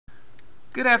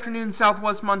Good afternoon,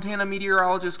 Southwest Montana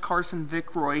meteorologist Carson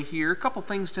Vickroy here. A couple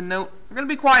things to note. We're going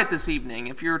to be quiet this evening.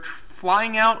 If you're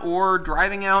flying out or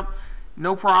driving out,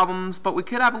 no problems, but we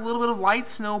could have a little bit of light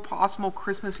snow possible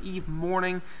Christmas Eve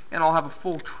morning, and I'll have a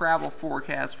full travel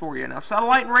forecast for you. Now,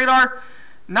 satellite and radar,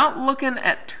 not looking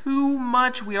at too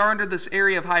much. We are under this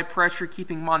area of high pressure,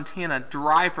 keeping Montana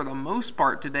dry for the most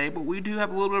part today, but we do have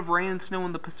a little bit of rain and snow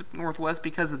in the Pacific Northwest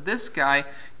because of this guy.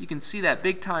 You can see that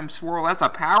big-time swirl. That's a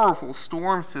powerful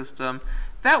storm system.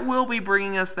 That will be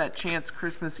bringing us that chance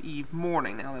Christmas Eve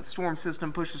morning. Now, that storm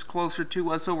system pushes closer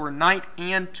to us overnight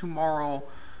and tomorrow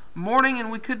morning, and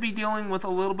we could be dealing with a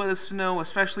little bit of snow,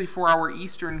 especially for our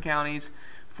eastern counties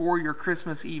for your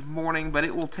Christmas Eve morning, but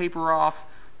it will taper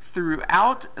off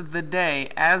throughout the day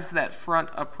as that front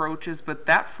approaches, but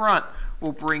that front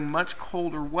will bring much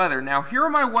colder weather. Now, here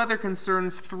are my weather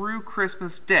concerns through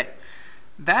Christmas Day.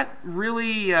 That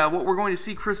really, what we're going to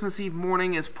see Christmas Eve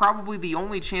morning is probably the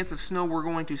only chance of snow we're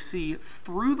going to see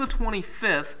through the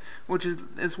 25th, which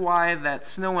is why that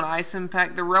snow and ice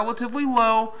impact, they're relatively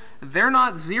low. They're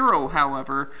not zero,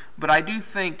 however, but I do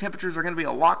think temperatures are going to be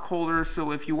a lot colder,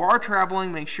 so if you are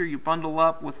traveling, make sure you bundle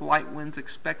up with light winds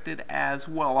expected as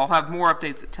well. I'll have more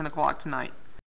updates at 10 o'clock tonight.